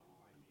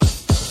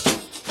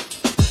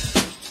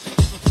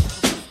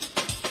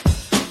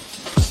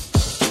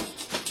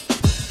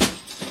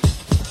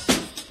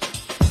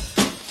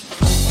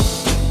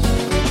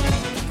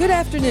Good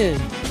afternoon.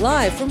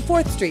 Live from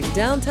 4th Street in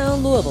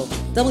downtown Louisville,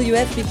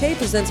 WFPK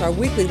presents our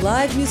weekly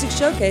live music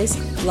showcase,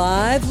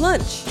 Live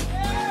Lunch.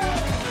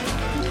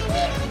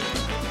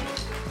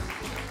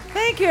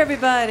 Thank you,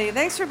 everybody.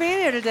 Thanks for being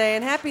here today,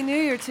 and Happy New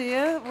Year to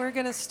you. We're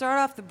going to start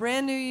off the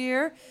brand new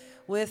year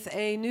with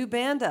a new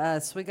band to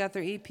us. We got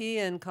their EP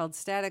in called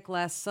Static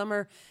last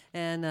summer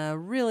and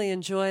really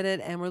enjoyed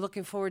it, and we're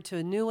looking forward to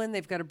a new one.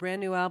 They've got a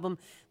brand new album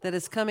that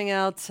is coming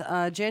out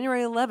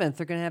January 11th.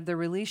 They're going to have their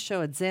release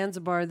show at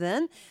Zanzibar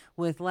then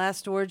with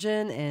Last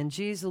Origin and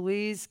Jeez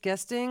Louise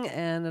guesting,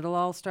 and it'll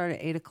all start at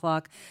 8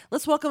 o'clock.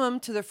 Let's welcome them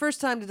to their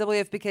first time to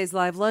WFPK's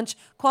Live Lunch,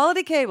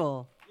 Quality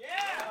Cable. Yeah!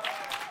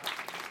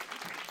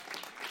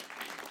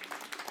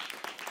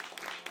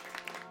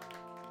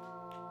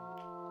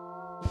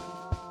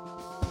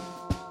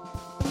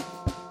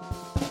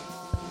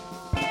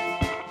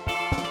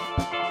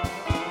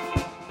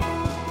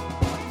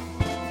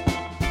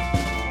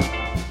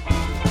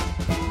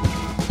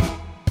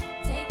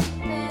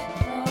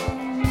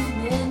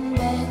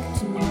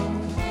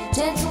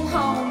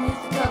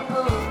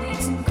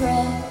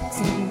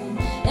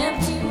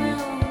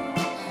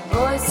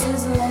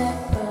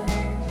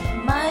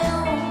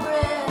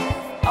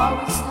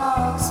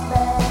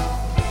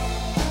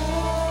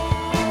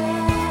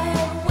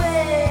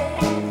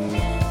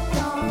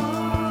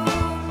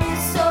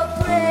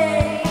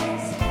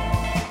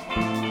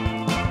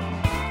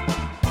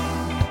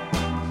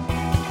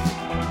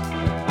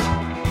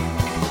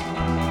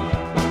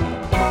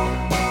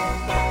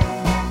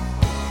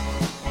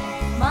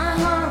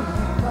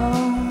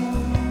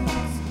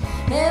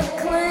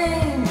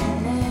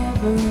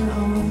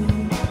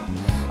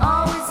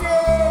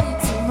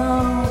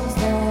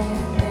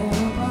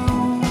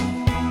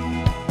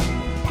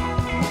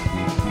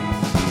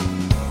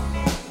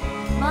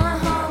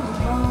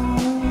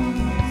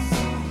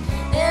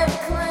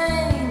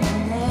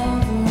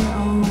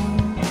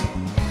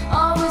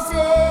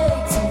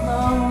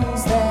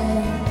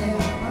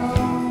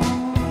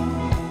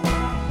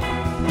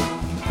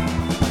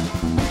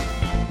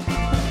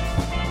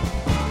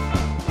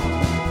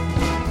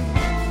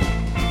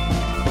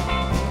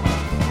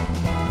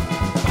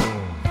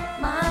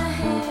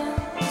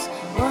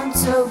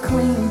 So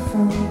clean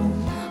from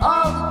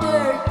all the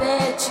dirt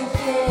that you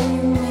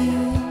gave me.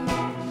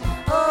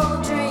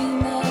 Oh, dream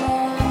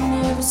that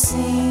I've never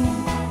seen.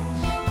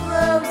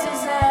 Closes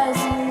his eyes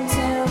and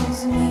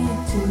tells me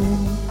to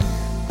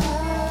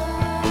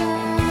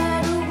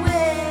hide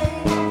away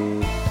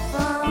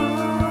from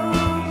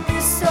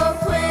this old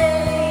place.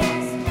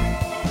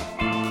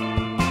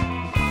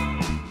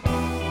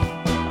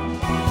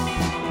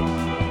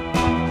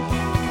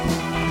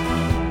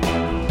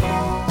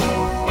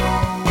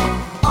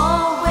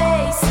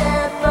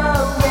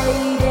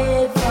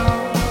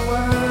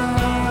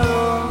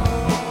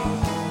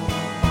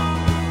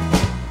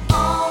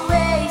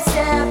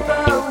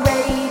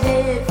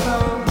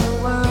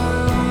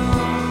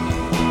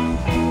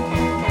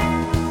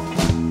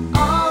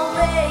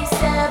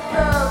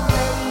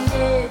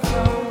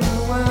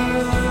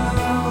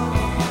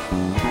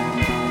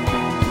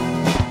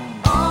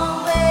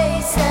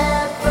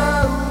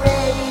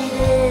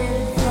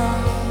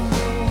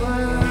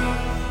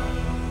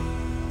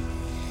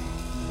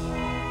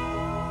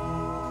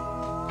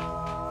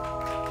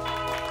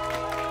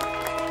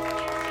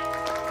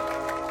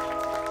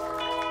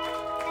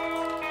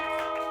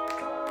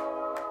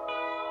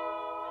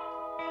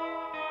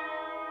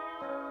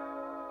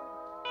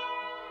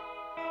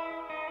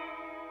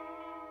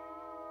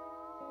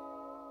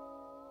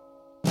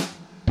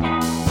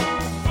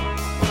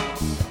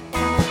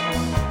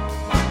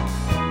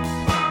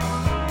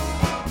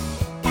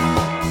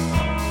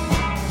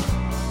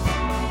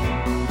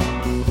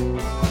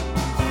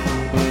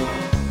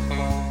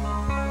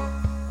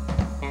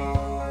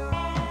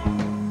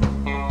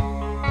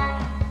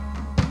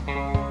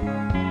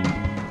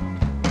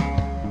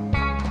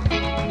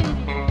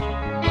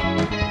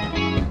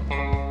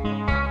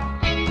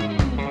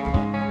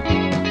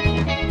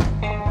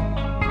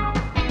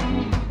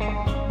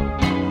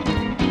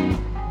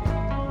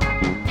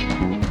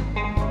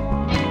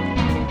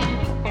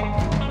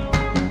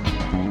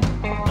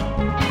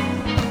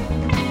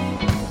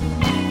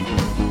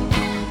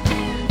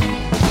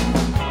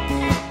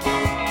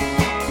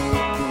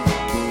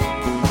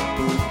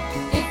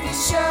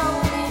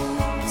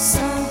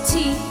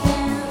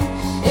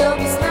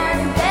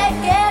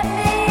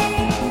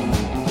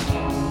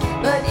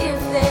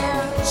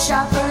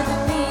 Sharper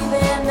than me,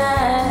 then I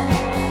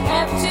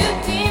have to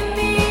give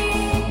me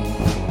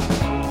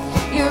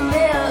your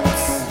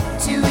lips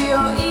to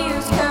your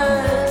ears,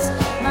 'cause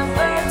my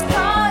birds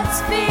caught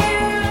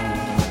spear.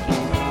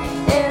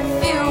 If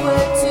you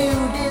were to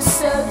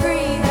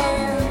disagree,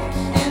 then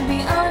you'd be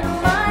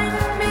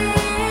undermining me.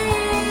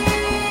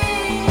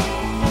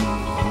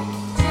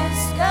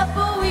 Just a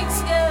couple weeks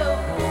ago,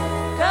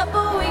 just a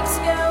couple weeks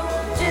ago.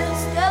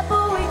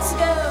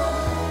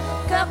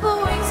 Couple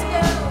weeks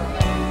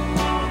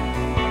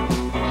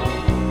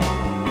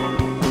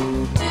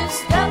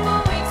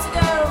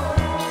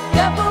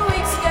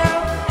ago,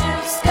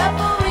 just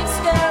couple weeks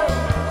ago.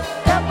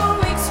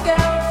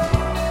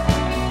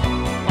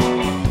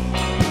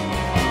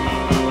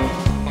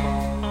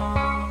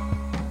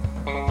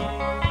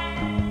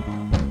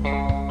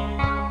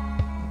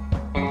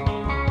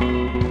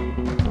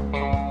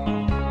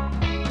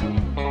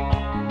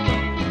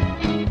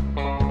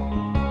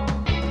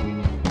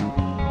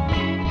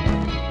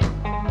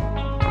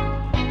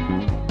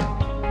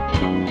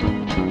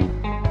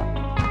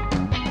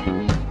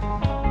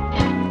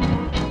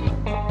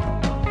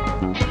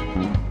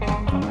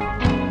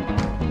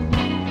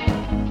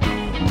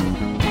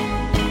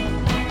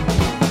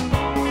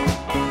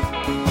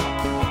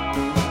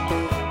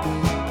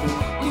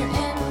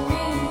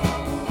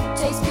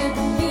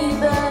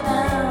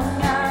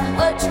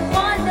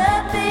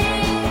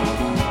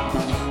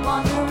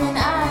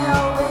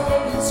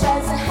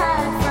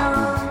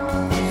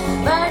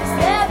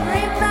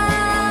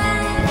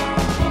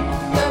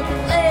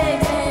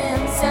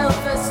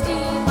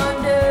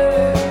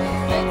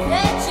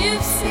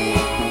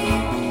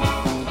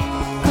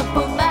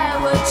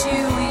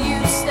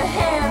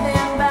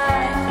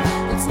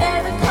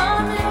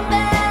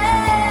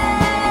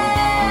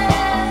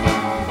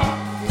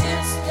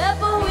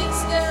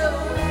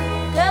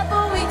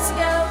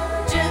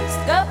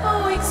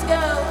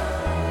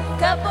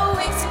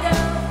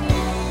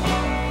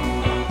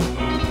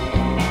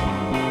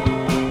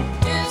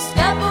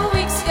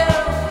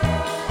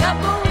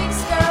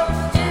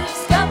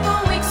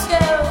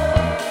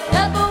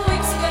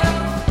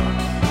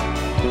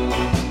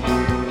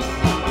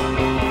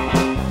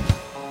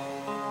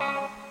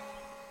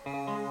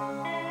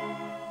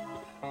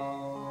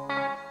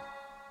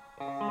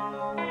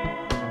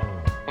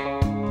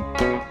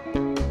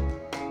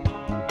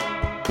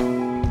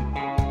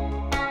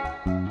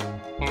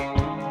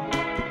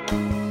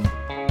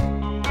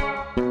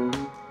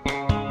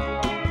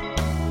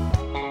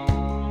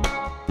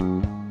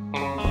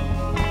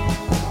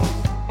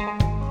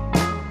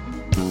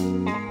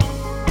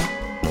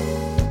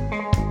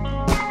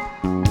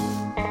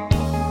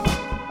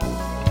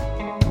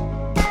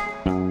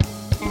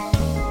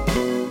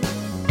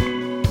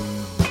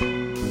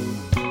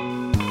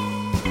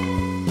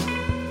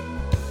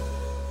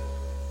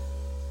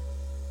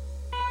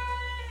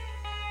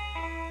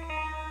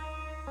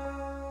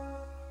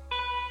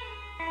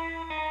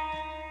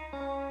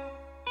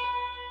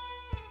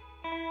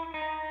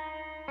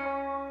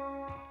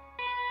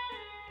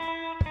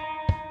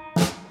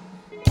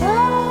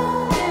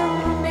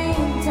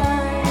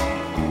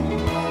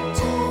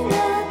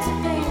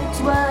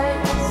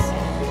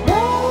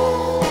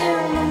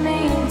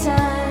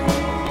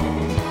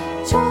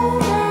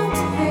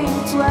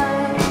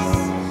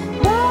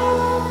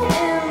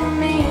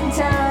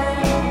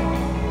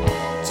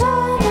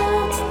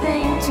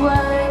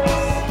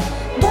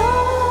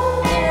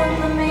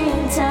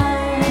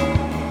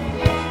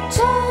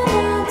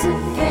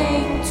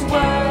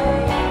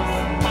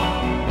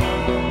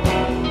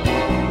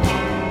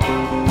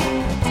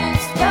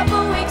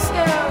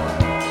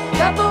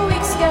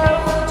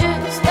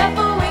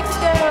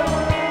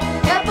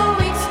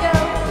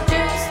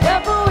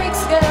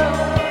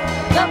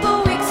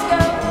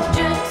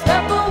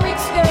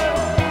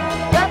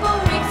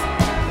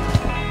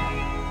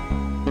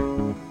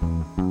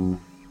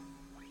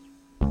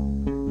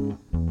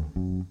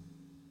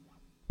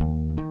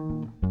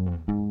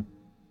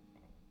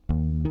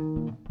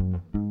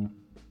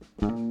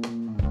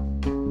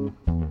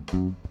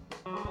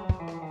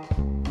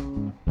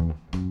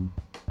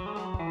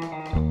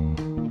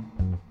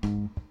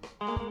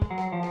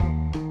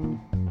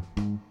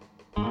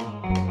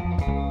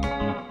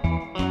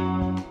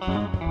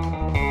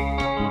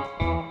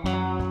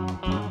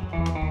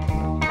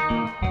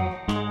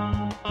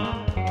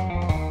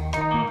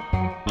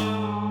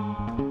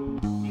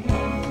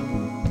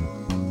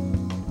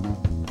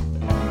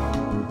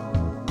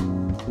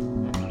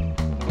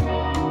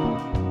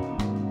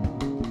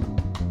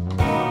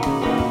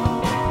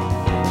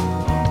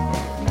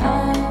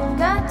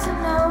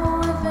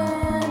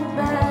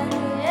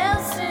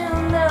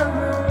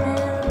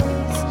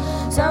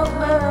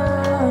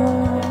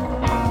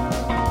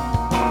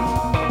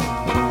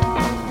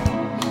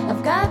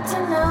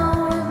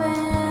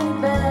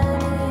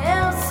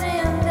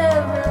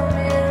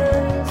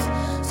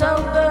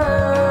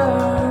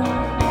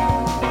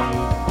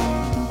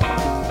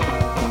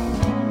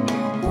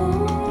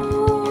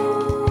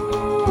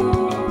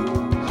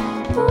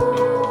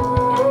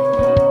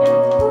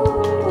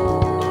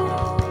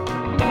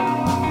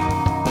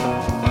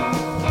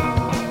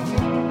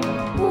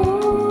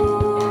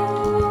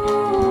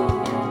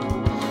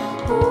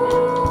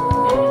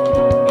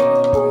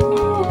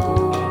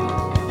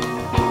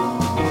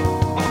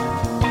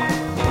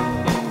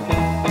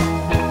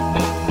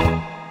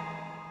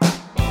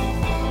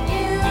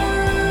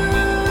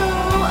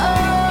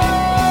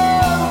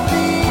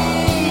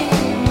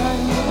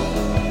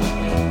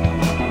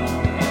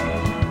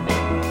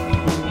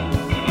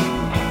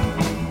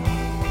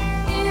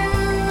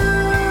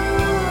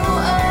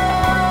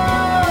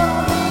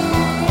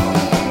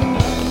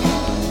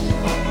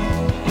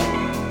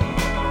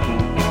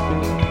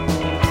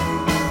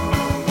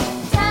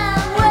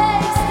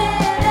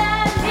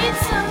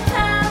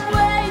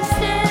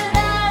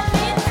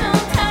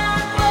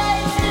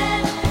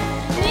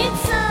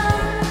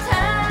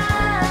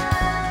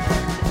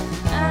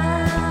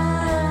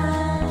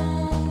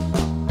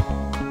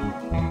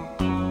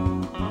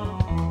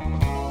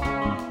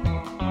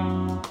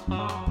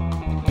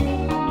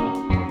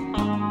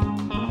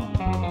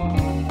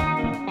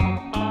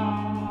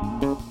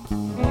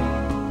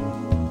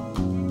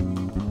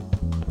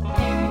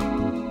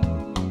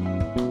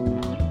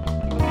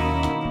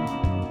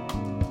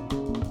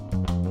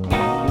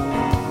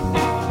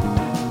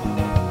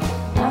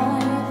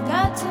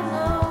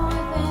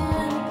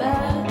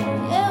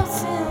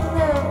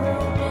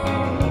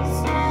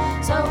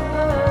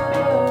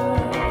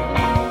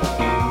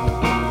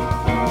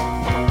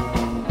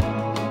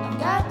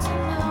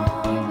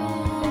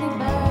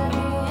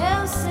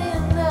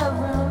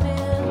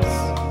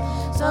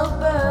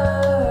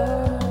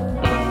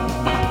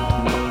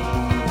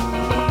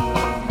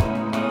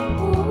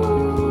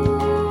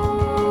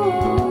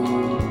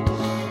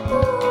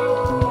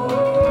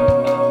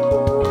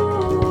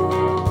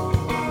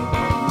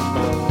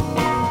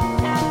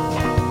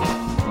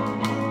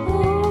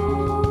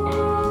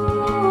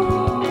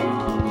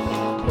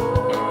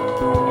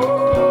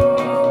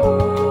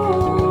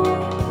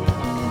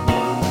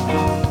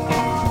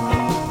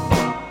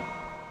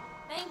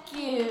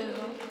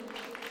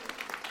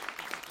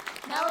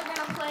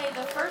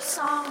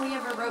 song we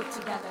ever wrote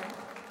together.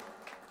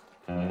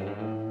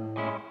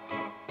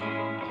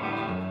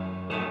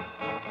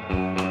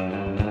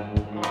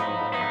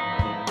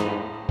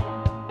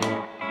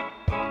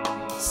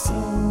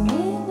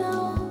 Sitting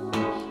on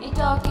a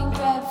talking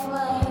crab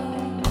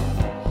flame.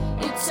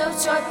 It's so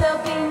short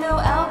there'll be no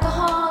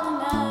alcohol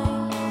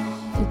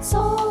tonight. It's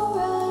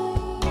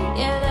alright,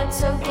 yeah,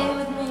 that's okay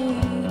with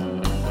me.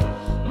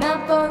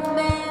 Not for the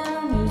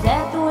man who's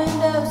at the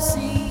window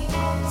seat.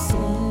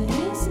 Said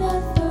he's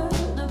never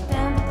looked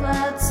down the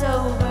clouds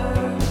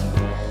over.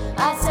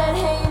 I said,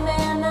 hey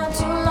man, not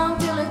too long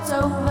till it's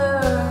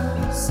over.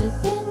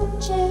 Sipping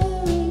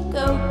cherry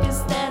coke,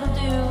 guess that'll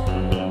do.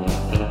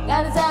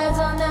 Got his eyes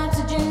on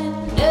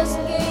oxygen, just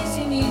in case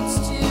he needs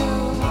to.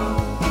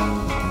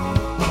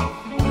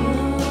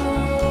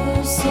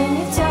 Ooh, sing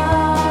it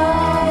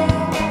tight,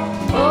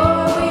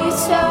 or we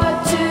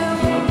start to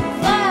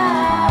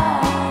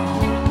fly.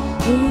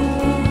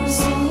 Ooh,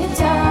 sing it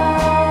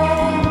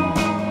tight,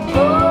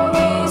 or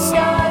we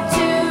start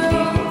to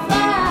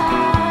fly.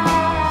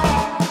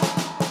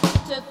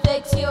 To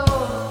fix your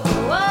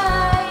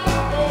white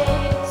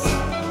face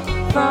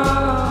from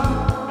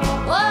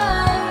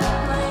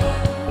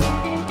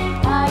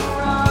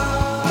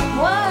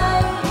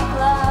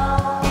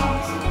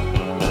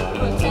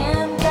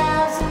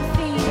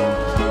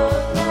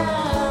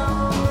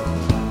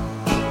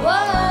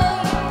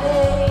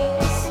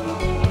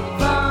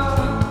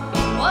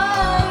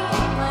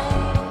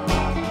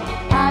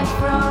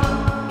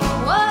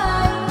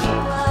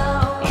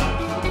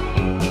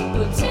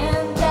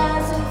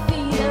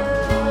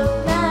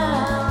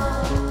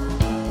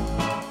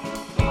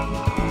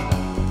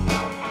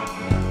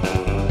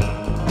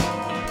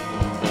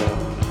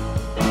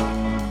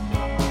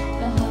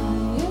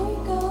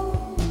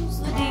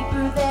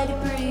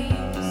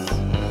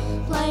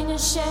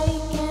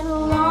shaking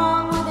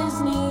along with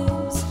his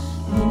knees.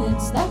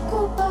 Minutes that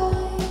go by,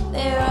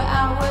 there are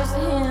hours to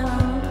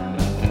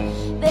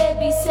him. There'd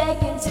be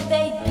seconds if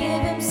they'd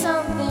give him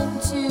something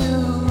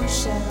to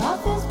shut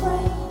off his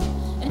brain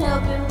and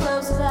help him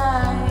close his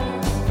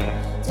eyes.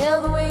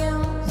 Till the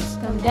wheels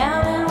come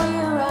down and we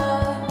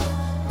arrive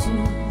to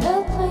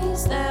the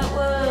place that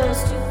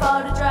was too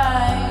far to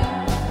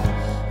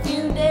drive.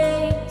 Few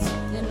days,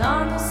 then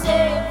on the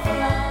safe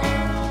line.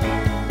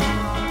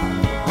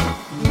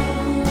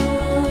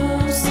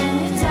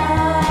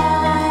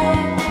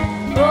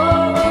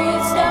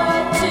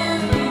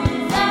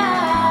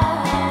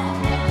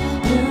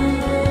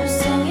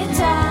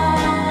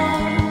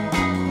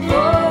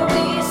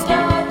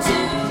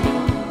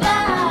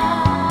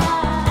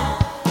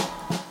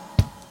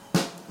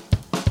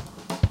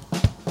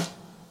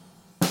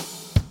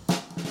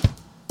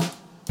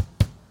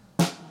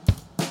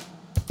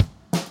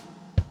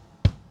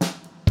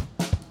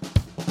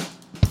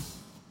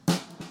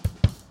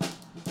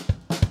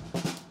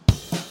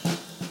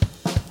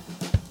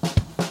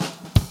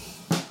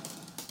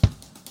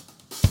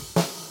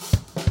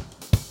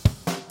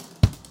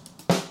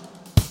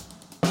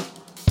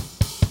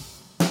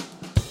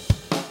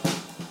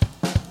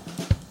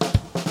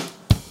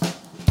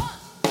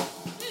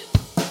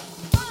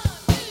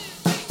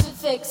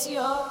 Fix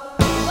your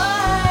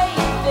white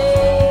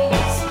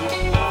face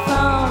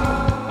from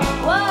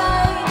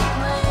white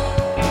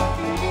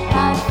flame,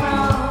 hide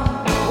from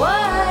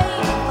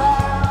white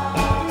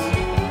clouds.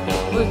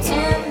 We're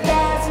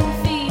 10,000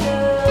 feet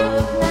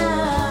up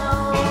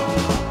now.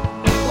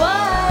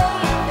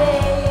 White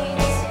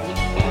face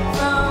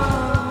from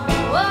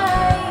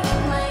white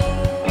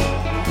flame,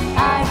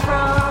 hide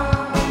from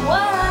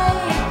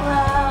white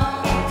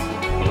clouds.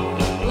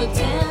 We're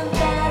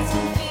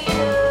 10,000 feet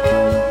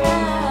up now.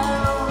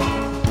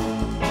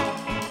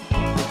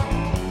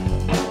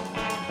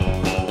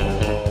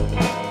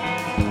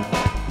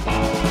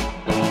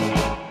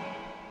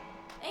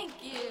 Thank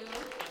you.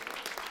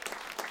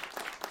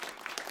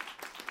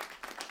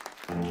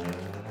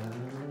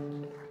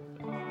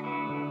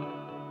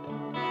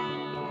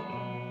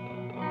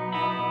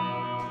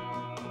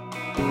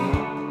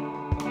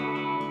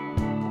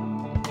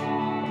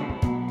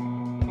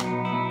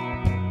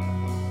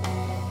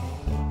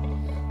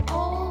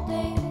 Old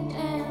days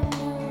and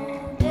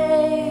new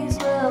days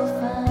will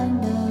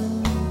find us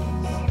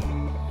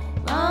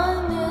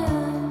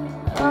running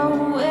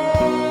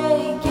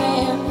away,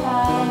 can't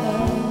hide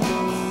us.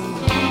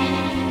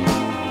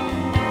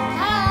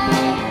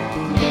 Hide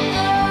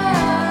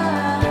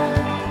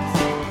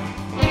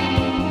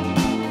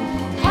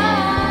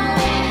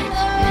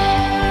us.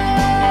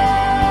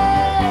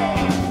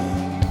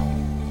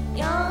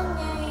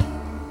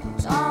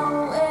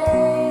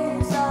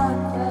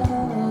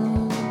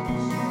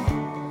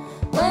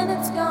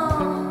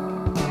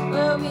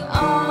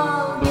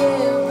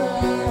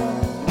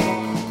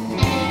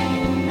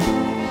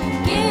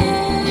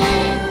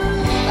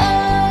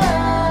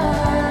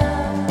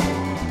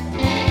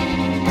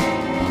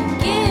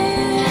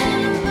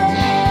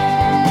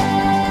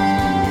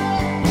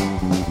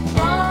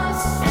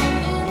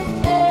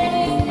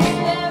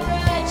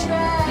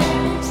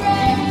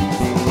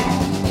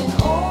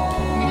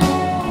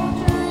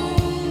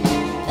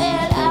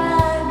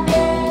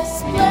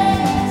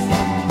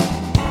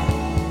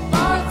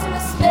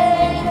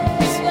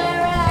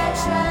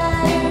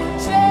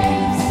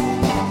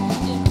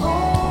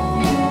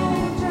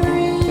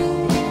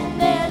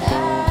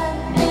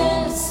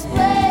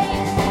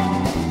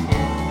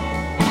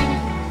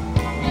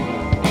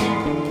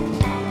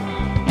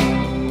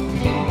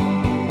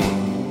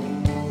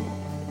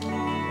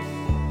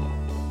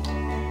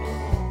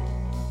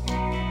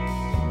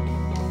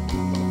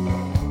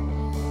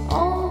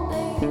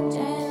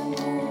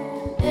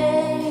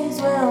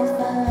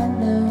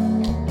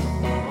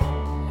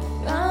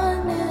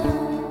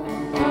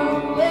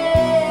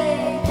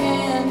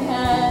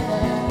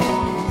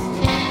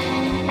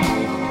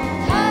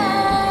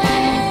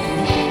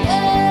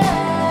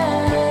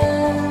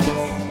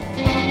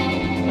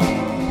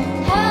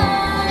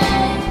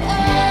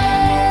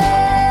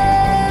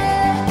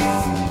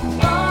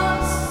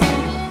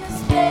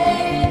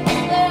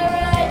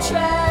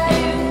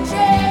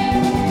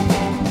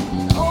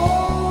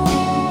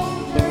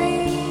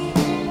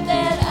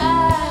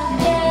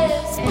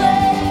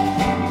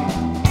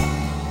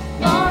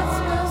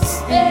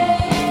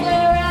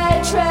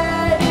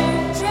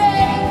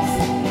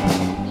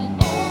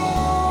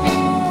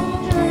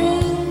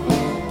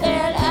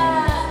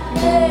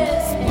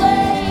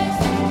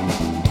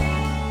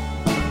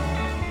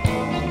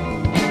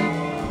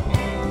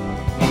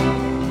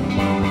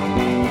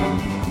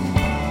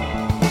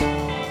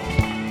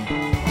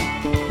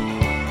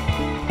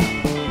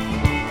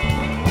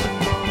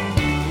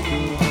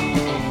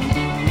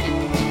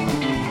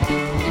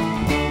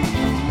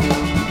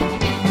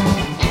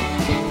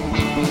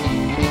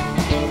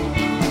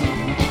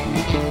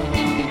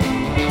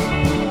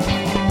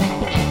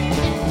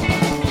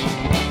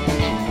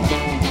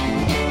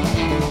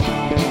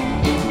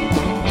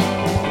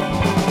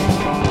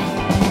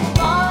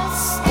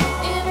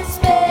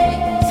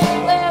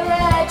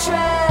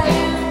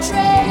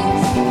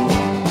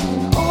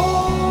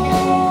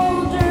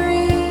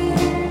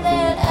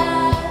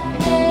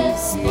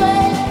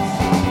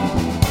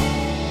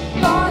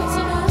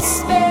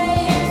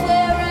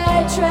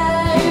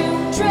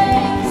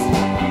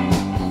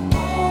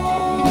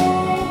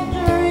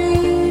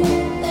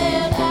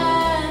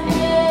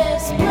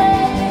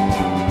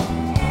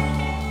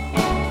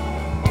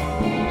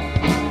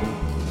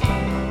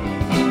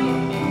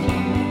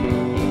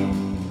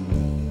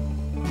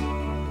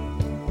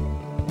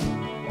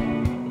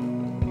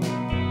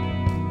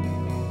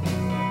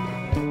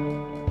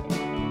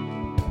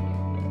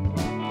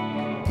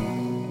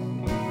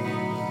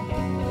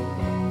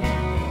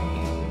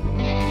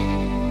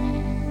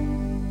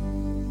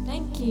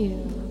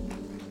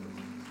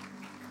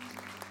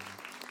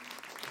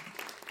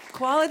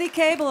 Quality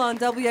Cable on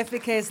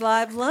WFPK's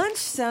Live Lunch.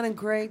 Sounding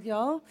great,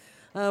 y'all.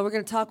 We're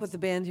going to talk with the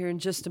band here in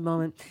just a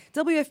moment.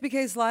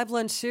 WFPK's Live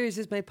Lunch series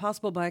is made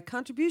possible by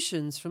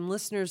contributions from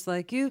listeners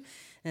like you.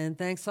 And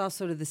thanks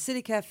also to the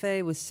City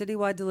Cafe with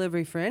citywide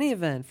delivery for any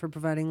event for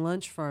providing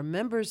lunch for our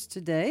members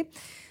today.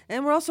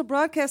 And we're also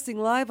broadcasting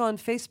live on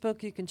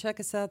Facebook. You can check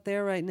us out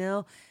there right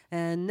now.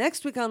 And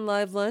next week on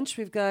Live Lunch,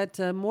 we've got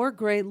more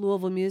great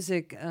Louisville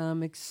music,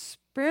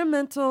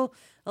 experimental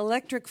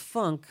electric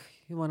funk,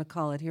 you want to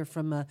call it, here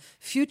from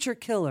Future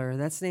Killer.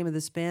 That's the name of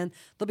this band.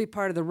 They'll be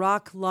part of the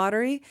Rock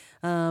Lottery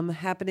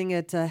happening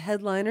at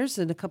Headliners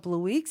in a couple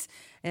of weeks,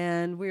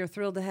 and we are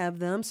thrilled to have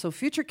them. So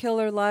Future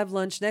Killer Live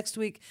Lunch next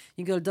week.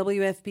 You can go to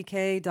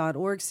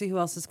WFPK.org, see who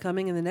else is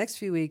coming in the next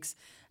few weeks,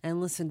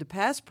 and listen to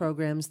past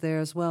programs there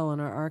as well on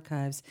our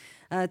archives.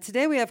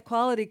 Today we have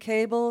Quality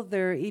Cable.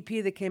 Their EP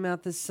that came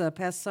out this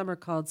past summer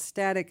called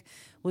Static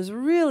was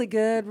really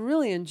good.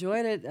 Really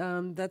enjoyed it.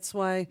 That's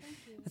why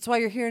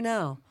you're here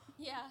now.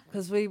 Yeah.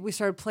 Because we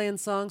started playing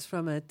songs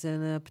from it,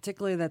 and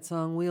particularly that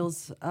song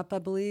 "Wheels Up," I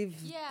believe.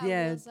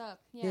 Yeah, Wheels Up.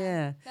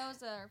 Yeah. That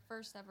was our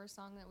first ever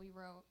song that we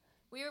wrote.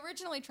 We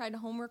originally tried to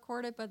home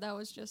record it, but that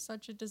was just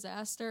such a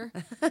disaster.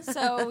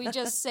 So we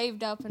just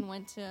saved up and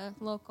went to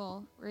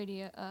local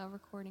radio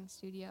recording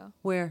studio.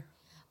 Where?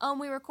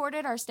 We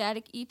recorded our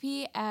Static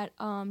EP at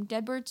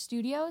Deadbird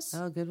Studios.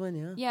 Oh, good one,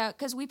 yeah. Yeah,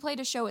 because we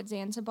played a show at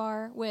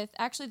Zanzibar with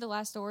actually The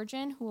Last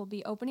Origin, who will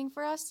be opening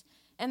for us.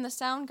 And the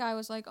sound guy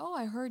was like, "Oh,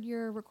 I heard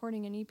you're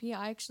recording an EP.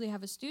 I actually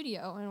have a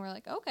studio." And we're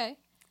like, "Okay."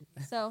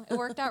 So it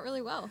worked out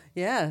really well.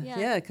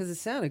 Yeah, because it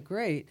sounded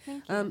great.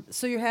 Thank you.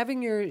 So you're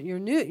having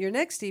your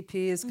next EP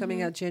is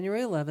coming out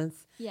January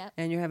 11th. Yeah.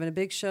 And you're having a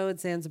big show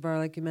at Zanzibar,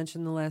 like you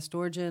mentioned, The Last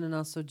Origin, and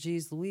also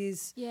Geez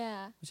Louise.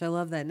 Yeah. Which I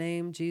love that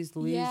name, Geez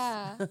Louise.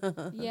 Yeah.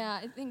 Yeah,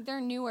 I think they're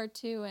newer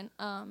too,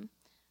 and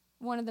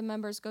one of the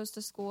members goes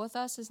to school with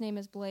us. His name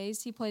is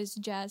Blaze. He plays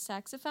jazz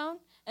saxophone,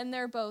 and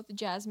they're both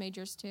jazz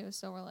majors too.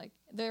 So we're like,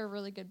 they're a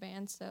really good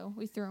band, so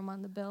we threw them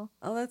on the bill.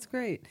 Oh, that's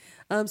great.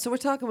 So we're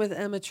talking with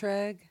Emma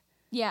Treg.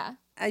 Yeah.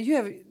 I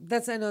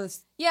know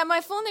this. Yeah, my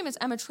full name is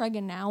Emma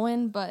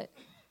Treggenowen, but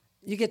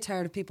you get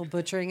tired of people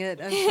butchering it,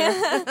 I'm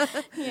sure.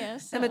 Yeah.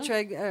 So.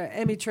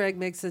 Emmy Treg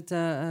makes it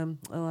a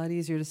lot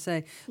easier to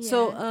say. Yeah.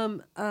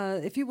 So,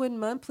 if you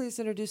wouldn't mind, please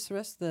introduce the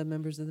rest of the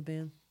members of the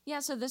band. Yeah.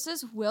 So this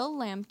is Will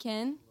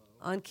Lampkin.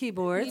 On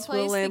keyboards, He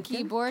plays Will the Lampkin.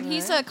 keyboard. All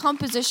He's right. a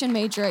composition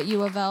major at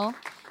U of L.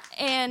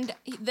 And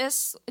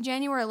this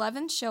January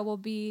 11th show will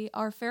be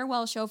our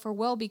farewell show for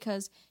Will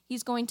because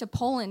he's going to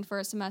Poland for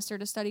a semester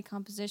to study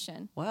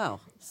composition. Wow.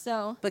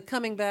 So. But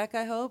coming back,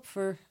 I hope,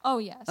 for... Oh,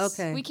 yes.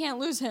 Okay. We can't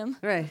lose him.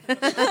 Right.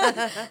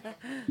 And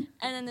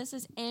then this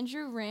is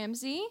Andrew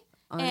Ramsey.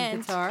 On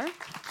and guitar.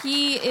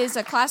 He is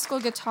a classical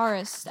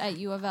guitarist at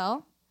U of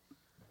L.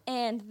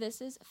 And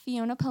this is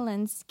Fiona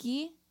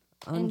Polensky.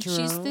 On And drums.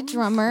 she's the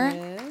drummer.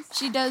 Yes.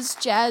 She does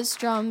jazz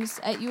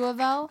drums at U of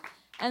L.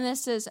 And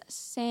this is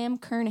Sam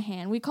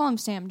Kernahan. We call him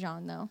Sam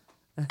John, though.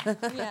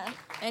 Yeah.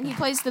 And he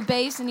plays the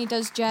bass, and he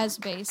does jazz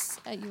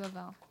bass at U of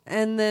L.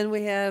 And then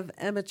we have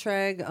Emma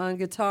Treg on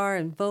guitar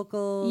and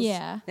vocals.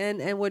 Yeah.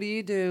 And what do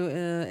you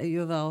do at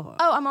U of L?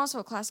 Oh, I'm also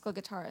a classical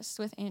guitarist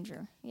with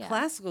Andrew. Yeah.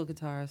 Classical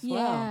guitarist. Yeah,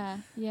 Wow.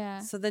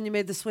 yeah. So then you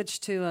made the switch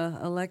to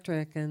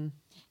electric and...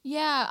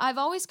 Yeah, I've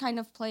always kind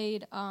of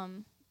played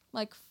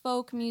like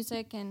folk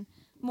music and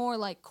more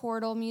like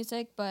chordal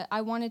music, but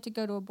I wanted to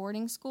go to a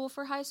boarding school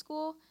for high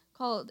school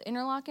called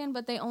Interlochen,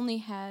 but they only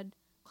had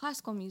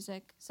classical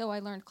music, so I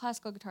learned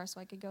classical guitar so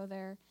I could go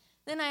there.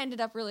 Then I ended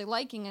up really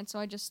liking it, so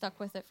I just stuck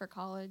with it for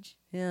college.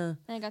 Yeah.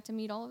 And I got to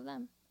meet all of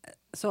them.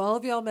 So all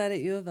of y'all met at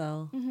U of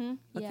L. Mm-hmm.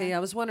 Okay, yeah.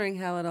 I was wondering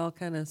how it all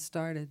kind of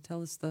started.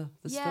 Tell us the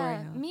story.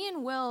 Yeah, How. me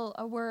and Will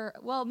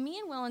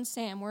and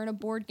Sam were in a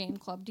board game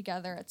club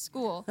together at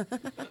school.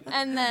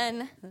 And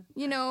then,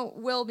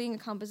 Will being a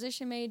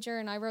composition major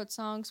and I wrote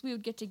songs, we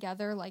would get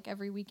together like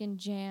every weekend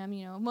jam,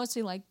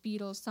 mostly like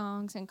Beatles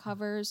songs and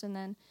covers. And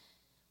then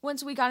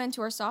once we got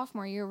into our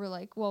sophomore year, we're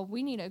like, well,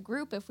 we need a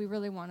group if we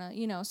really want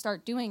to,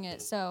 start doing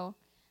it. So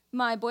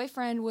my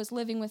boyfriend was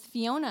living with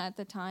Fiona at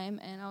the time,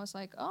 and I was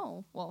like,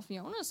 oh, well,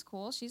 Fiona's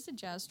cool. She's a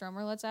jazz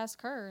drummer. Let's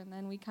ask her. And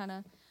then we kind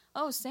of,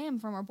 Sam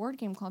from our board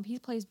game club, he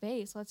plays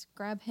bass. Let's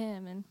grab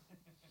him. And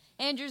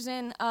Andrew's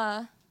in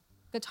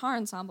guitar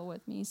ensemble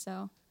with me,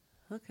 so.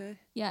 Okay.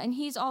 Yeah, and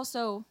he's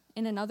also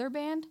in another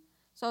band.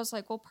 So I was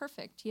like, well,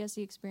 perfect. He has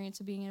the experience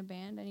of being in a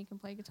band, and he can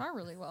play guitar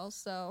really well,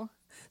 so.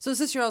 So is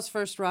this your all's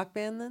first rock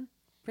band then?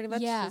 Pretty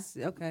much? Yeah.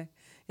 Okay.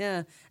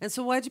 Yeah. And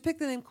so why'd you pick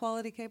the name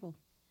Quality Cable?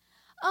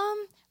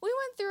 We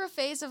went through a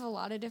phase of a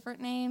lot of different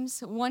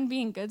names, one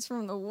being Goods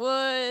from the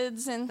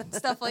Woods and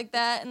stuff like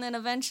that, and then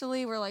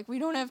eventually we're like, we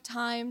don't have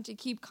time to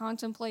keep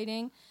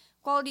contemplating.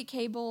 Quality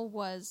Cable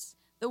was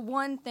the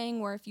one thing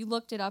where if you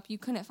looked it up, you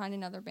couldn't find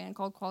another band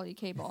called Quality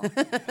Cable.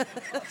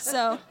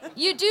 So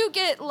you do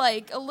get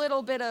like a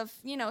little bit of,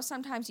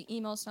 sometimes you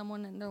email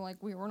someone and they're like,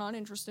 we were not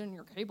interested in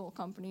your cable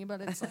company,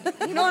 but it's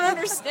like, you don't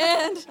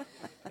understand.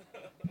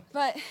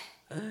 But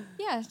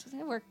yeah,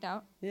 it worked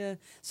out. Yeah.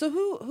 So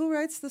who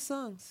writes the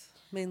songs?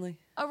 mainly?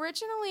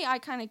 Originally, I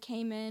kind of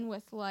came in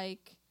with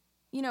like,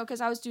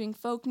 because I was doing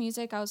folk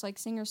music. I was like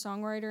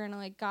singer-songwriter, and I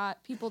like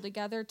got people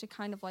together to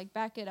kind of like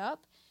back it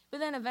up. But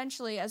then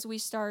eventually, as we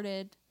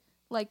started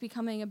like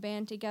becoming a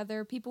band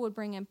together, people would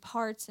bring in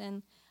parts,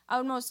 and I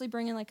would mostly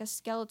bring in like a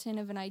skeleton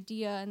of an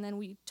idea, and then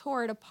we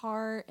tore it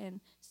apart and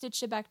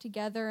stitched it back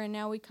together, and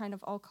now we kind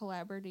of all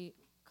collaboratively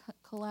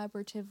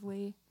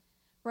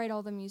write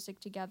all the music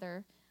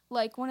together.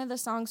 Like one of the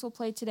songs we'll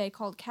play today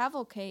called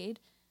Cavalcade,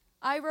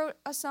 I wrote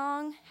a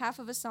song, half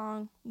of a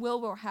song,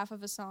 Will wrote half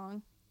of a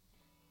song.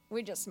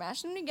 We just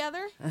smashed them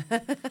together.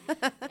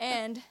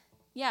 And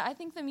yeah, I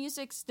think the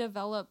music's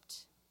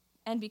developed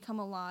and become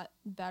a lot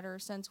better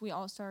since we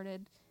all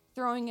started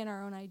throwing in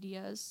our own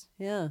ideas.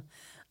 Yeah.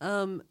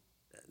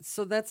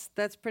 So that's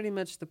pretty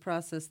much the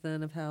process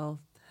then of how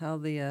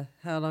it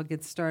all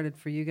gets started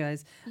for you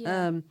guys.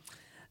 Yeah.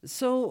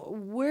 So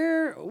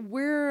where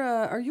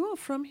are you all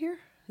from here?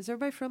 Is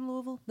everybody from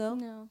Louisville? No?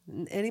 No.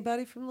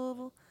 Anybody from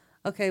Louisville?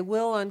 Okay,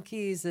 Will on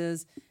keys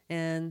is,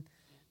 and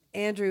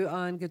Andrew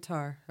on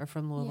guitar are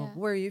from Louisville. Yeah.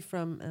 Where are you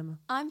from, Emma?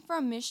 I'm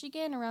from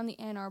Michigan, around the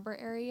Ann Arbor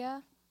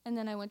area, and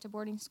then I went to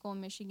boarding school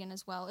in Michigan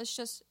as well. It's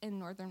just in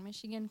northern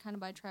Michigan, kind of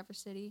by Traverse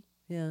City.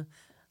 Yeah.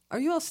 Are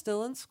you all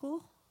still in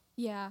school?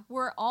 Yeah,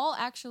 we're all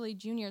actually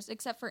juniors,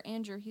 except for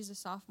Andrew. He's a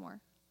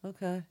sophomore.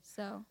 Okay.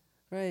 So.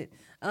 Right.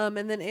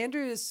 And then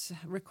Andrew is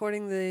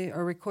recorded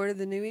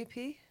the new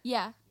EP?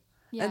 Yeah.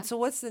 Yeah. And so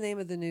what's the name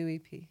of the new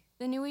EP?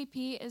 The new EP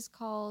is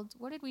called,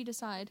 what did we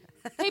decide?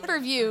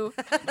 Pay-per-view.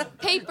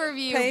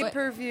 Pay-per-view.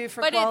 Pay-per-view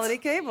for but Quality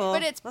it's, Cable.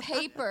 But it's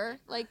paper,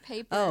 like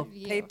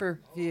pay-per-view. Oh,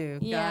 pay-per-view.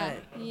 Yeah, Got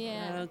it.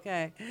 yeah.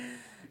 Okay.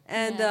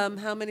 And Yeah.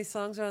 how many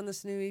songs are on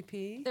this new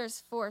EP?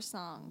 There's 4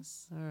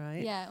 songs. All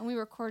right. Yeah, and we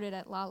recorded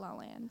at La La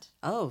Land.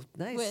 Oh,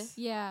 nice.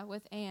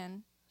 With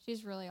Anne.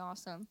 She's really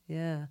awesome.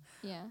 Yeah.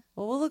 Yeah.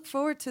 Well, we'll look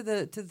forward to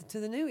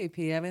the new EP.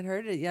 I haven't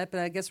heard it yet, but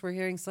I guess we're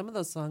hearing some of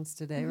those songs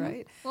today,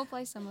 right? We'll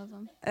play some of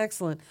them.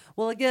 Excellent.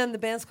 Well, again, the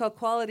band's called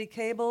Quality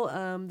Cable.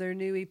 Their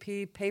new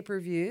EP,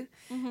 Pay-Per-View,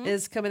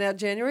 is coming out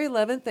January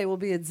 11th. They will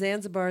be at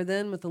Zanzibar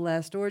then with The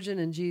Last Origin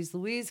and Geez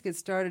Louise. Get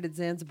started at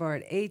Zanzibar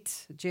at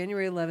 8,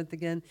 January 11th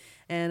again.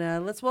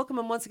 And let's welcome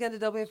them once again to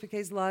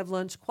WFPK's Live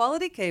Lunch,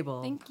 Quality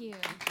Cable. Thank you.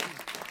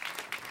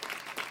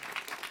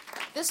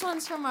 This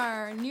one's from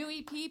our new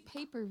EP,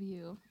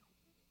 Pay-Per-View.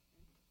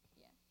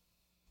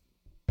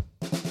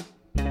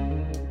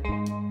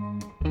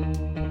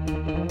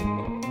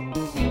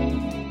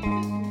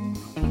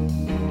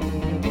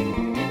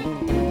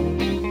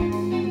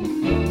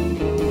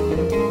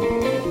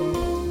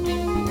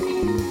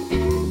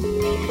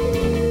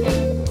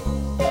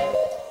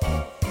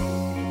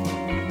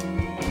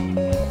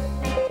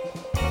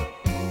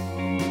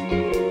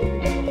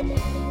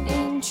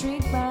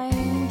 Intrigued by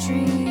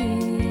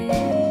intrigue,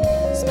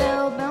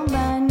 spellbound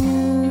by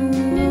news,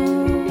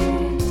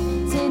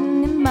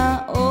 sitting in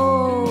my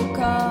old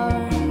car,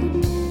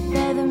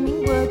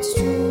 fathoming what's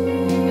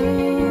true.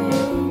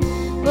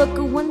 What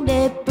could one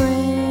day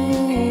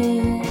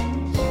bring?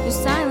 Your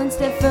silence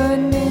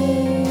deafening.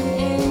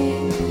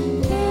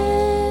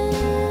 Can't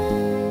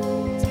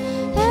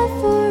have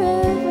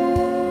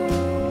forever.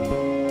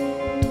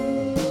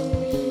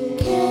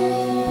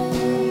 Can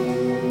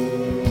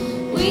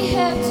we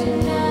have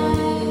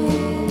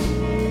tonight?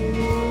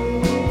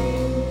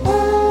 Oh,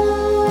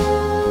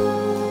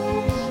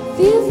 if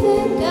you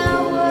think I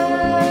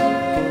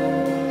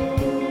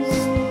was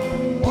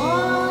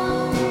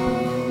one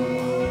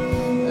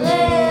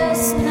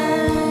last night.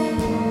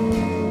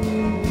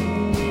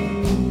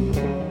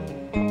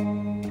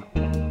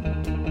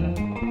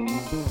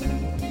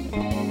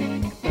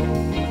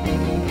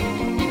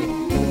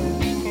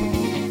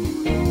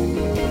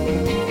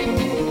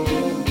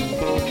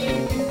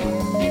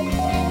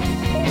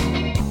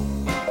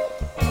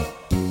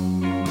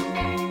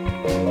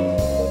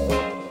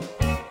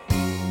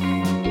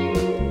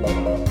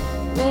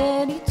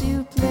 Ready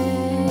to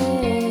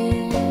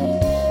play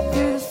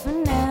through the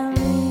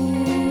finale.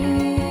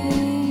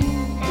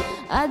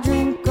 I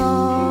drink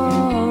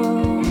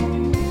all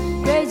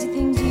crazy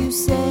things you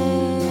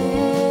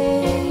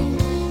say,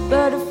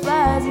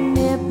 butterflies and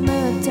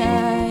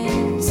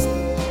hypnotized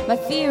by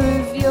fear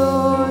of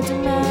your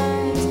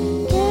demise.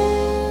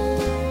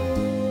 Can't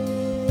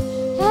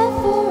have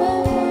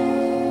forever.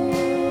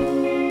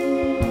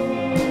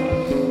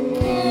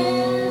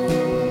 Can't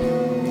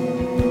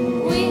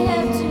we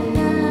have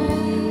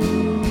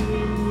tonight?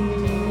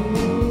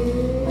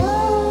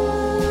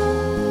 Oh,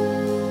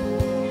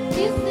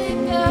 you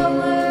think I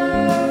were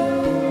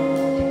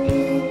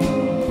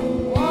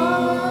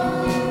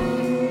one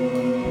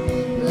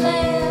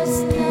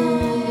last night?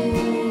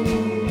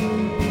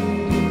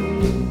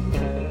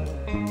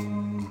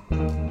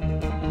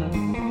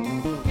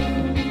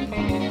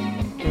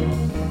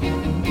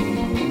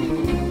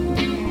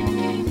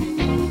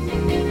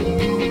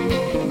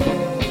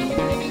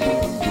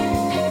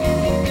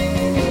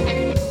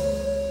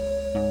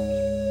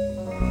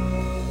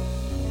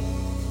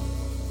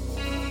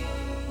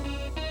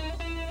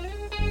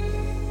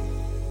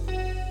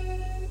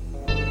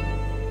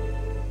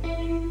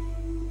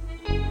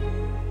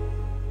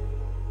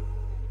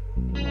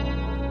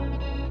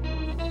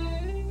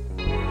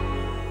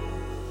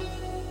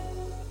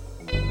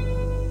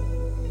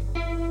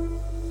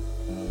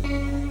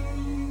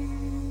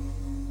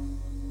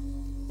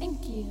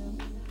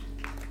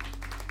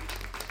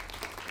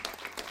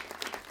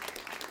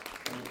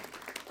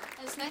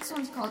 This next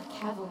one's called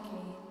Cavalcade.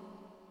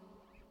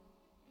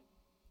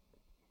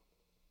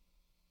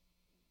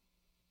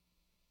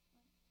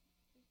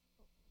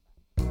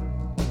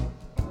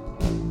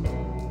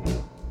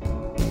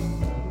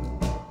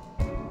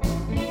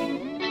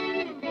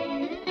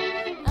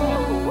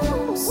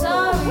 I'm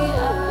sorry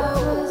I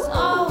was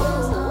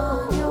always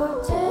on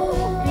your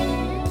tail,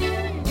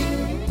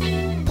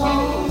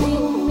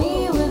 calling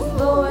me with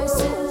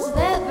voices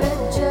that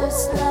read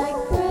just like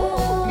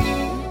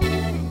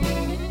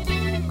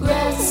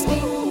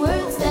grasping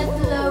words that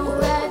flow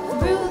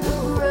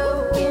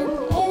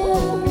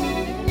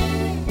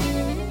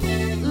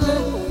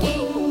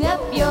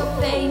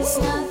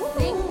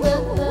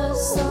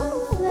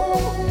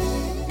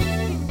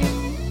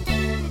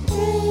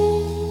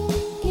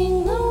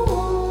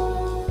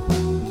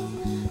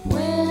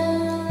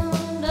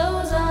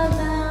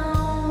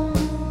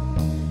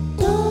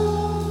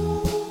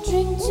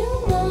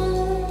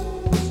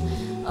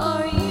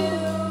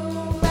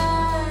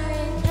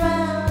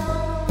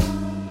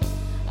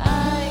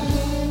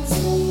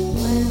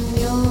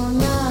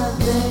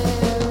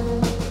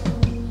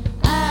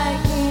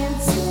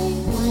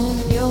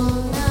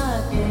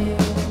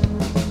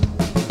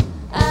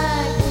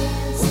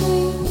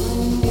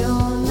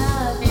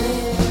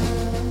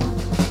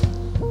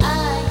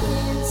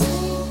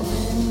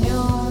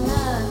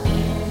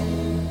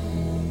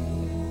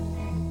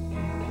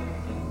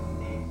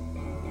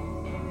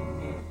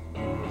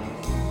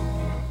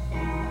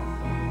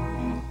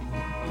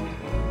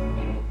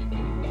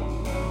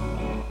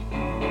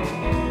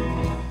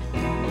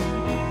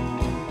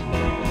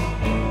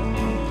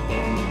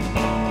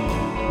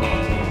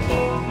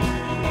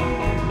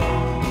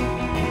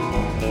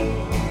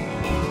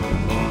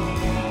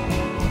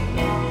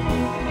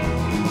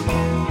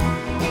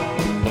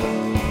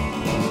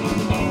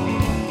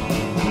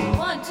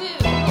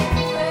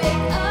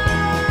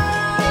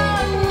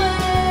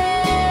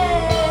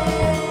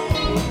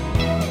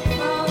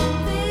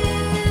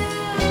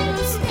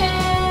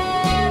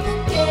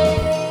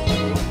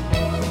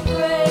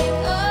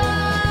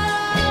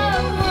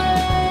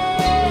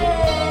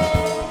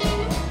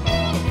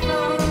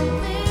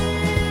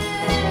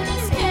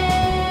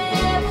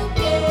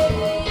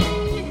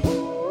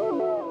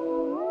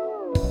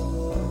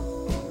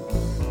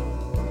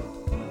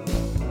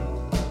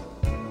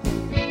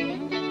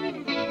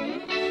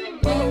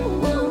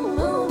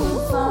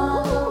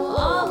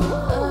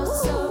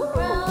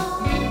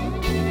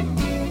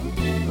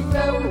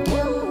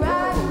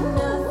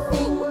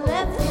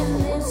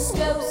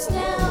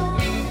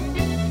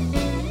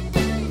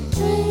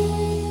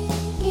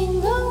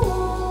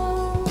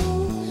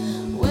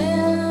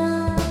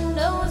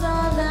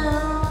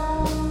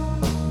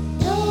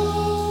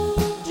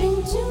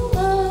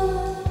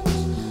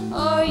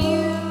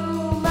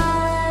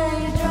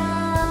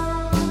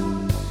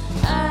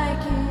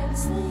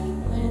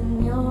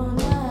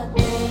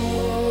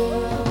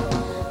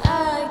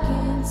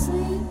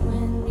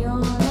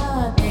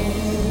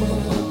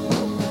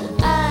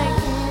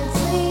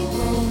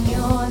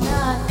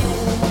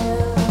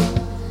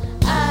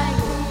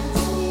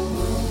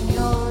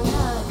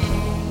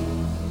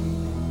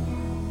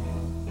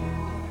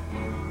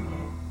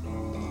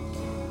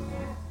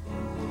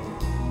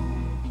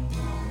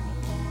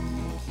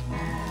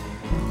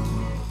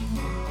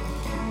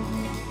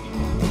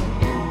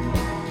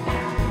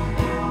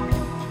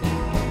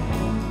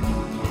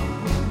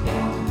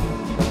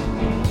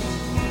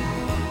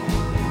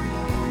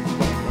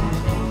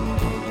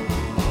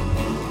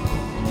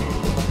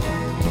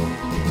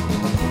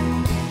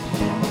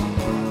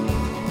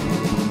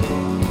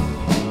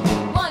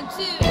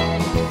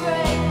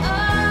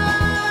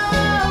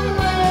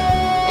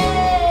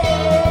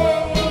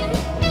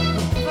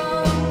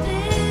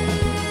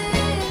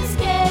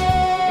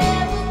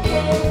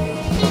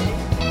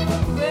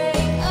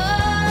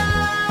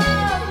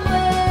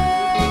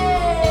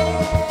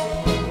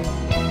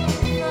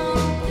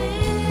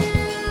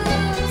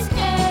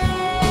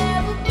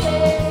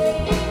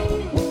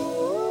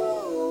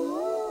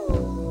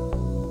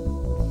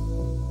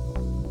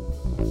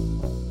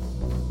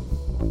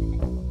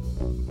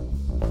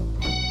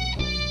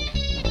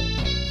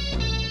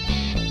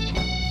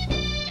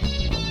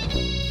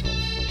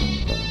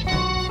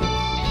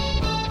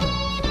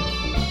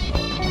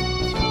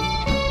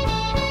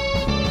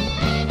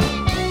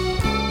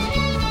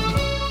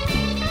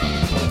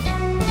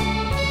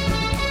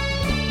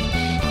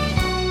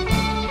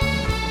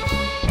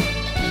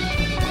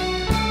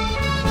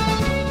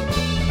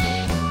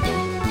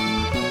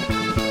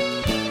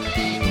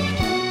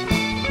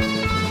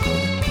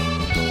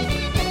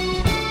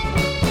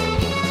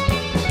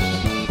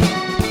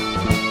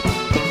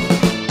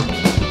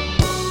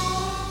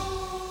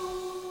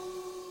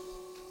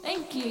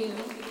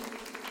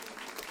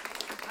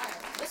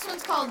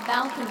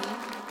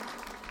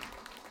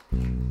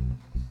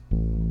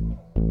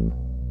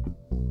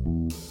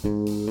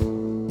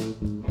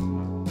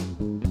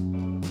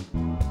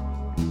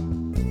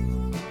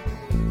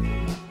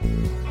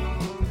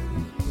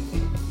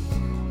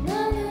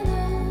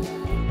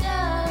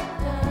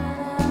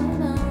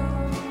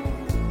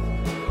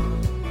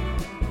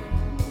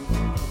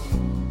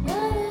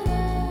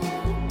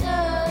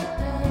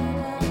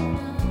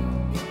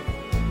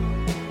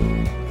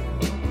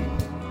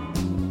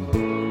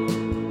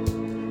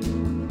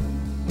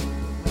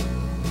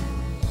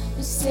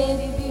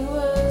city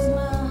was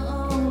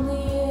my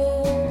only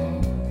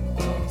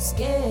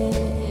escape,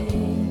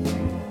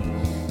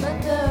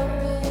 but the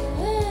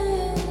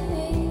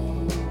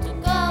rain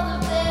took all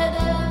of it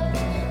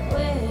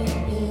away.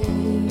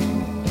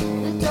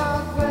 The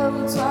dark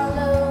road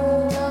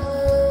swallowed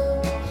all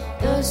of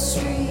the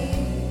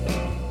street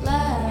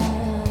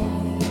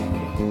light,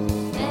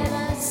 and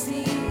I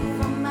see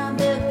from my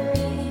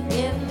balcony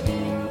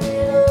every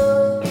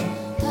little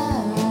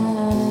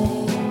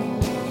light.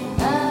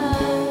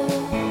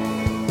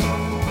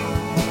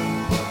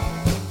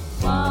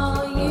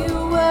 While you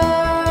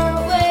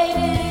were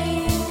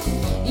waiting,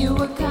 you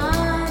were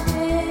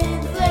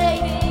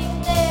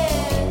contemplating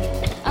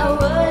there. I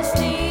was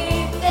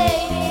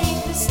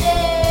debating to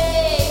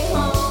stay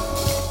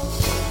home.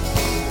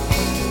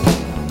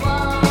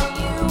 While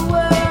you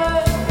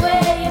were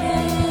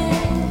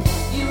waiting,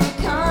 you were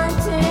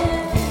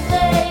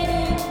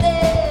contemplating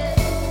there.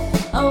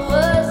 I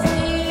was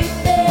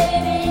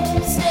debating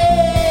to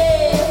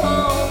stay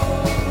home.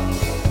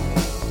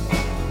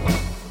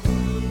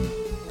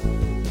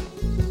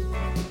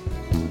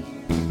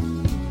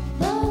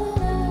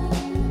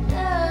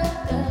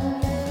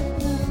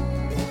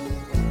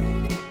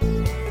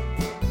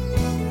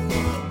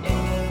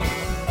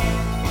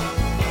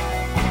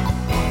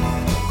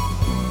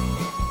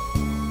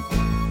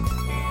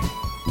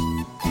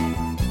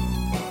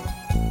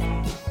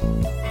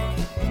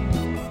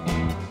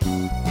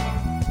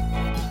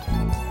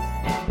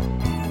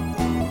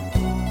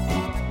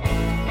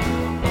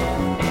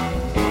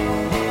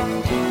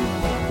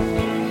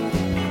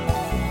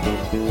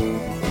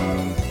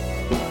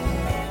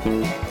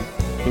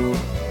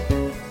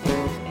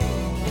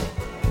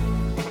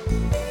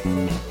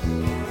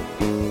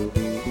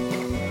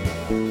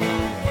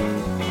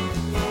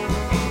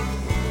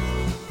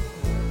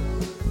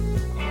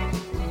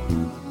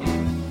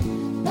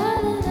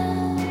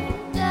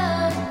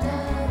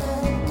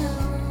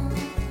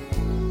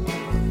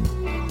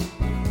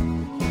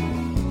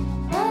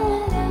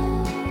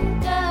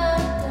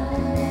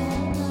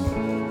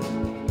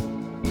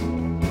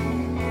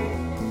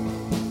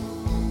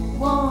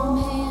 Warm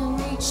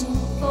hand reaching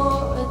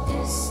for a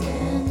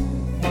distant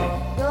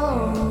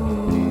goal.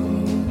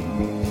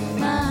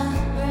 My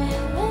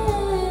brain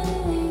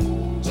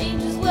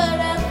changes what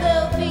I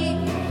felt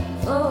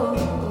before.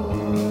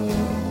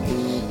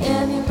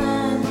 Every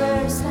mind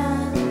bursts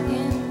out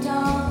and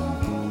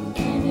dark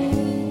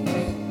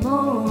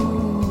anymore.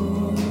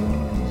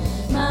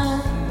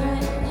 My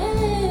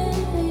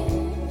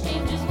brain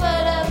changes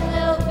what I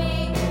felt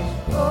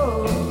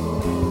before.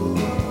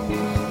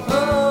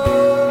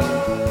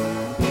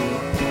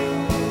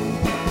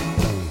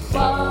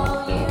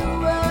 While you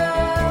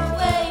were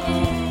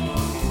waiting,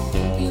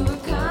 you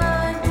were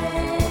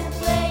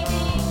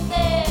contemplating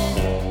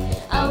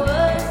there. I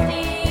was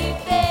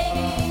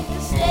debating to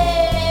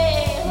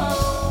stay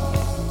home.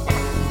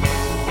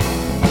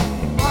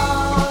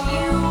 While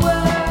you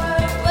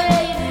were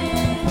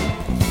waiting,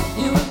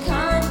 you were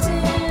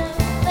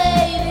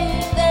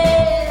contemplating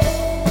there.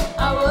 I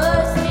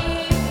was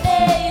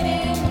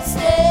debating to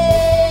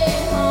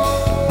stay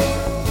home.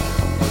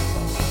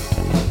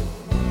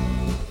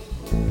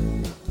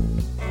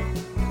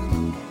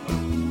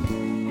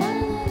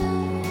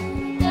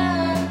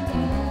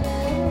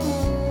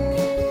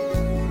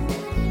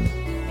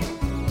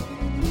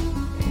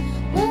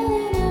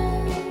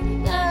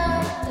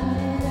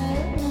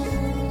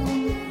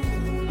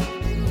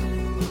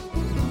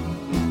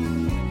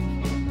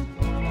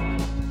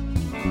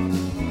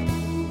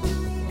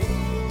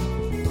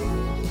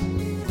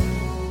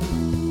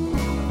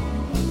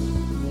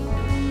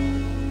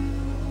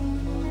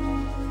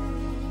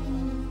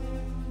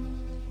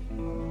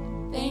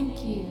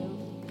 Thank you.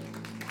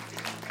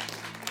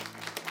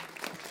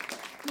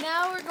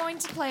 Now we're going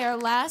to play our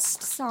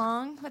last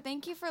song, but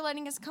thank you for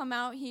letting us come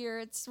out here.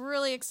 It's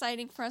really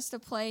exciting for us to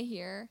play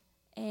here,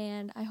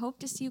 and I hope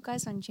to see you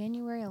guys on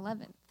January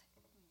 11th.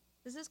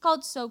 This is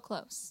called So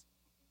Close.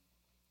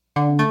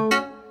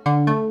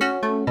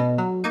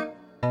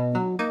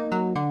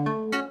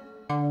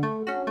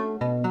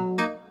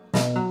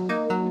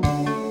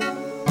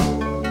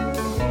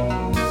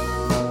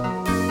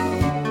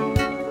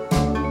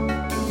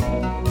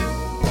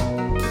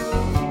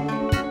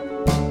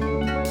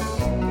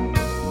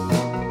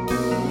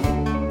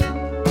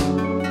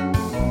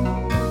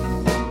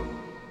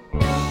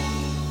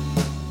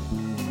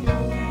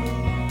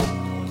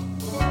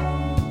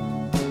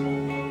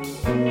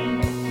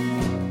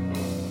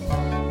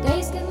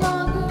 Days get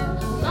longer,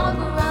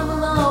 longer I'm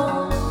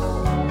alone.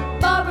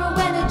 Borrow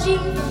energy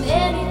from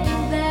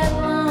anything that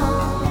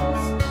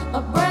longs. My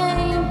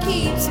brain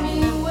keeps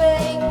me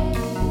awake.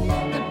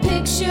 The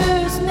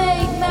pictures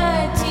make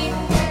my teeth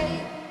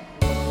break.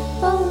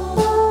 Boom,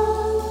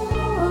 boom,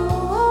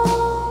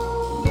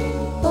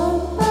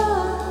 boom,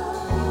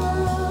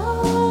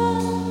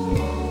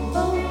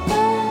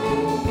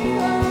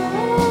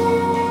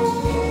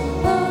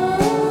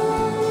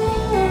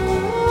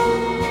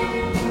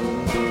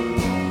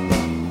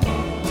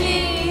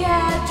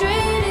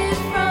 dehydrated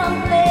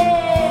from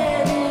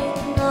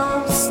letting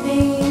go.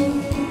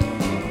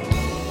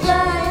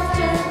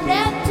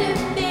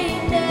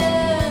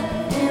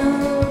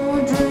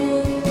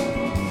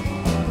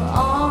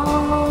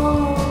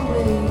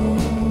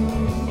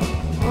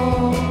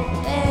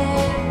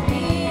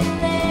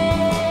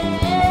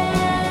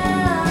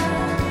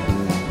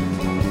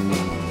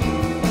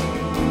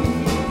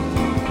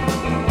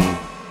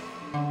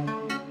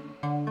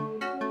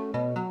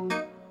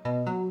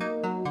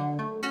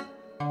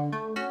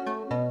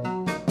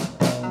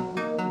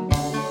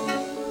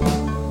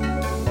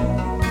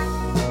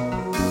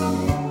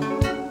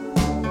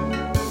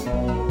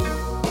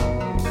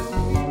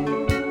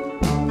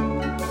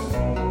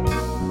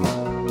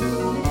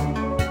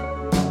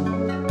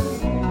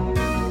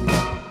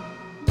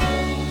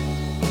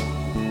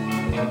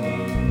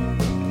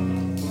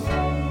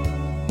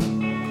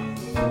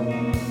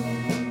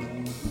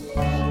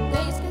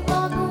 Days get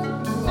longer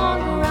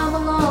I'm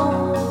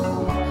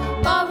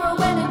alone. Borrow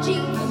energy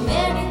from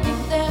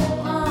anything that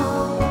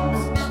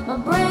comes. My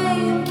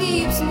brain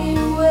keeps me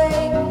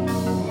awake.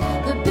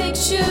 The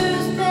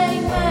pictures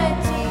make my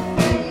teeth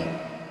ache.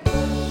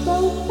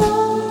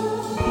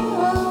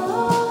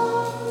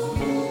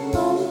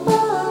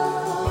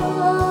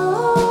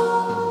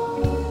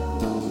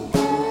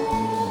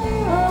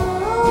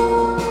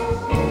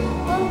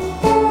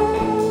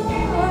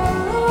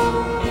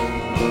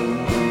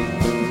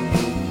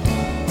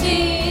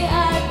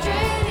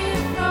 Dehydrated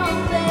from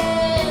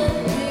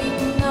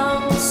letting on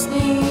the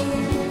steam.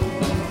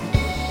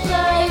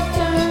 Life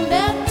turned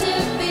out to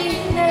be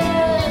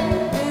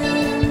never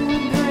a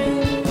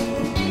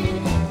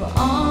dream. We're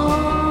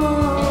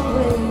all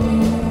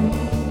waiting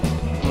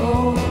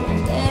for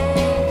that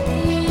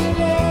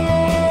event.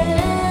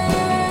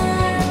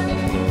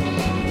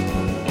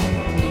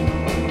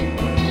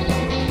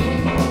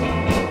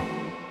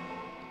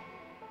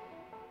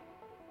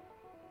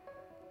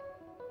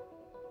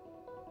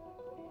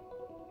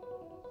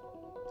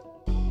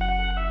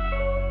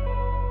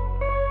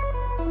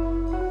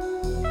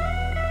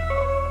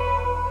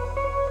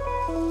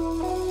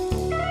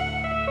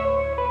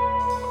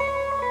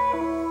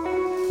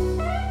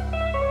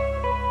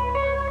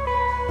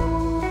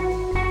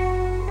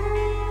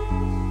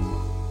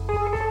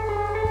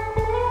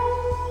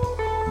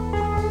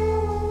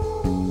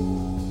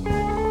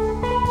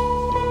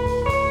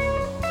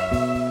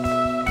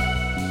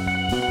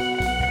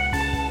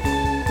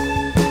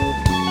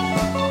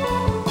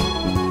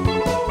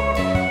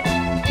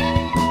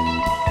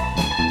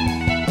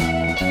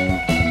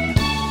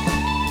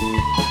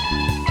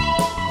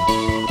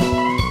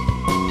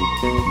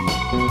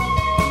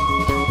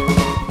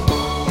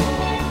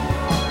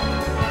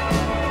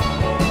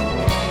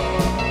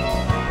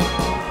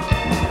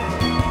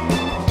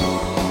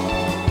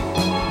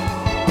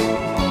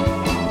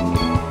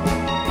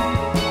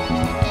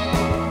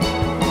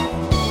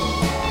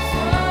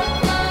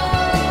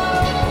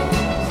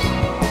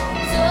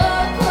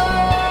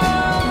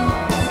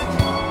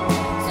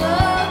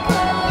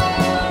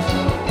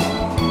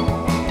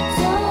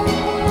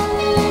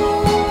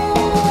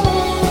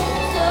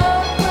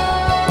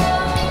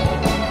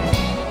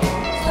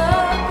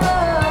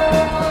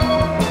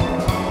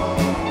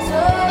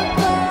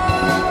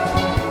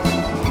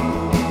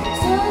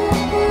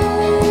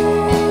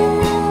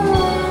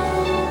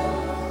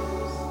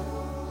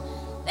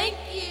 Thank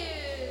you.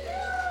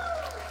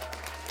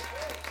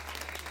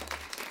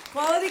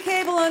 Quality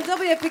Cable on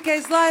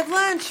WFPK's Live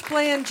Lunch,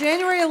 playing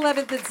January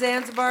 11th at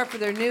Zanzibar for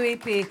their new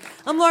EP.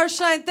 I'm Laura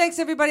Shine. Thanks,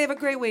 everybody. Have a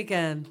great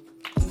weekend.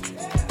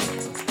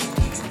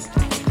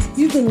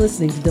 You've been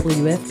listening to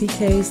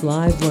WFPK's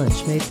Live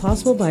Lunch, made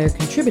possible by our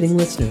contributing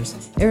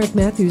listeners. Eric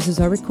Matthews is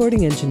our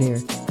recording engineer.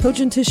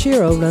 Kojin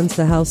Toshiro runs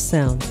the house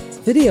sound.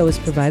 Video is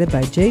provided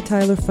by J.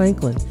 Tyler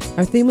Franklin.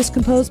 Our theme was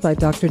composed by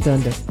Dr.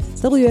 Dundick.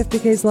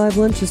 WFPK's Live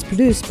Lunch is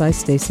produced by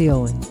Stacey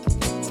Owen.